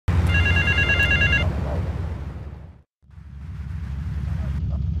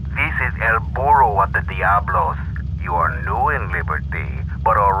what the Diablos. You are new in Liberty,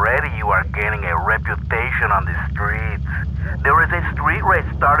 but already you are gaining a reputation on the streets. There is a street race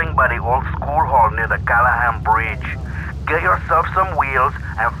starting by the old school hall near the Callahan Bridge. Get yourself some wheels,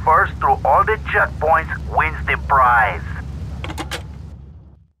 and first through all the checkpoints wins the prize.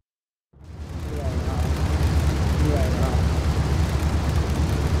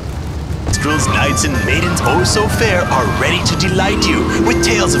 Minstrels, knights, and maidens oh so fair are ready to delight you with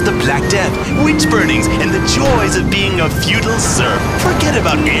tales of the Black Death, witch burnings, and the joys of being a feudal serf. Forget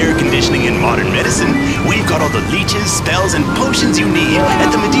about air conditioning and modern medicine. We've got all the leeches, spells, and potions you need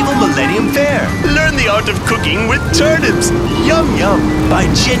at the Medieval Millennium Fair. Learn the art of cooking with turnips. Yum yum. Buy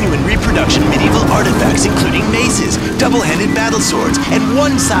genuine reproduction medieval artifacts including maces, double-handed battle swords, and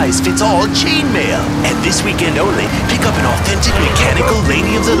one-size-fits-all chainmail. And this weekend only, pick up an authentic mechanical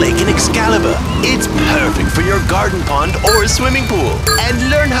Lady of the Lake in Excalibur. It's perfect for your garden pond or swimming pool. And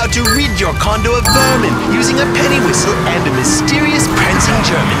learn how to rid your condo of vermin using a penny whistle and a mysterious prancing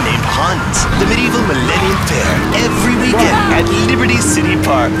German named Hans. The Medieval Millennium Fair, every weekend at Liberty City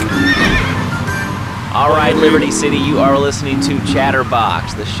Park. All right, Liberty City, you are listening to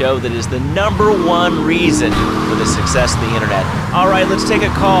Chatterbox, the show that is the #1 reason for the success of the internet. All right, let's take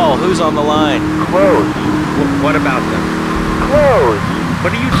a call. Who's on the line? Clothes. What about them? Clothes.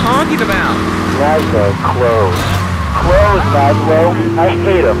 What are you talking about? Laszlo, clothes. Clothes, Laszlo. I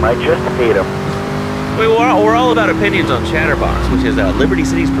hate them. I just hate them. Wait, we're all about opinions on Chatterbox, which is Liberty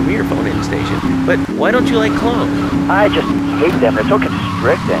City's premier phone-in station. But why don't you like clothes? I just hate them. They're so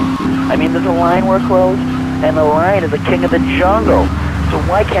constricting. I mean, there's a line where clothes, and the lion is the king of the jungle. So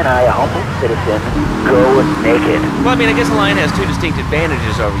why can't I, a humble citizen, go naked? Well, I mean, I guess a lion has two distinct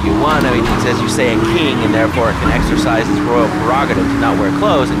advantages over you. One, I mean, it's, as you say, a king, and therefore it can exercise its royal prerogative to not wear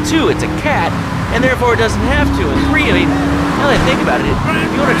clothes. And two, it's a cat, and therefore it doesn't have to. And three, I mean, now that I think about it, if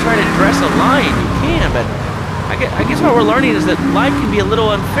you want to try to dress a lion, you can, but I guess what we're learning is that life can be a little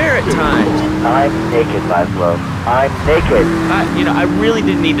unfair at times. I'm naked, Laszlo. I'm naked. I really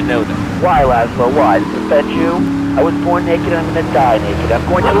didn't need to know that. Why, Laszlo? Why? Does it offend you? I was born naked and I'm going to die naked. I'm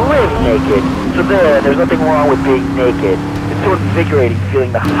going to live naked. So there's nothing wrong with being naked. It's so invigorating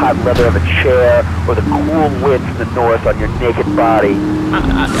feeling the hot leather of a chair or the cool wind from the north on your naked body.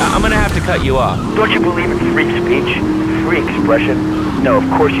 I'm going to have to cut you off. Don't you believe in free speech? Free expression? No, of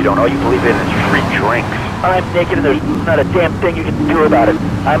course you don't. All you believe in is free drinks. I'm naked and there's not a damn thing you can do about it.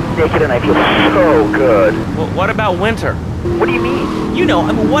 I'm naked and I feel so good. Well, what about winter? What do you mean? You know,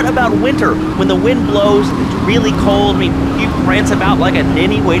 I mean, what about winter? When the wind blows, it's really cold, I mean, you prance about like a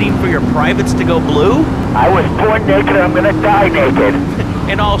ninny waiting for your privates to go blue? I was born naked and I'm gonna die naked.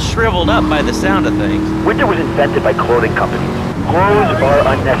 And all shriveled up by the sound of things. Winter was invented by clothing companies. Clothes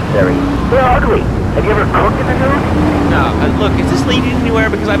are unnecessary. They're ugly. Have you ever cooked in the nude? No, look, is this leading anywhere?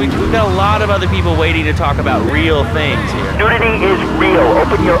 Because I mean, we've got a lot of other people waiting to talk about real things here. Nudity is real.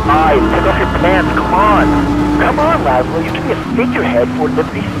 Open your eyes. Take off your pants. Come on. Come on, Laszlo. You can be a figurehead for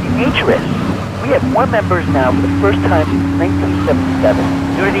Liberty City Naturist. We have more members now for the first time since 1977.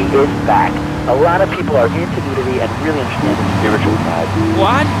 Nudity is back. A lot of people are into nudity and really understand the spiritual side.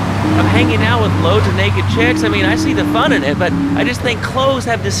 What? I'm hanging out with loads of naked chicks. I mean, I see the fun in it, but I just think clothes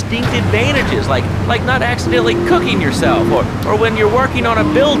have distinct advantages, like not accidentally cooking yourself, or when you're working on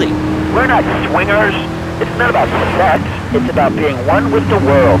a building. We're not swingers. It's not about sex. It's about being one with the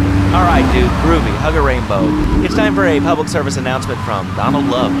world. All right, dude, groovy. Hug a rainbow. It's time for a public service announcement from Donald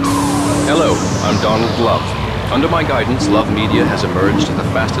Love. Hello, I'm Donald Love. Under my guidance, Love Media has emerged as the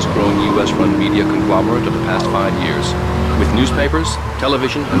fastest-growing U.S.-run media conglomerate of the past 5 years. With newspapers,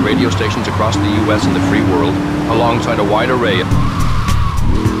 television, and radio stations across the U.S. and the free world, alongside a wide array of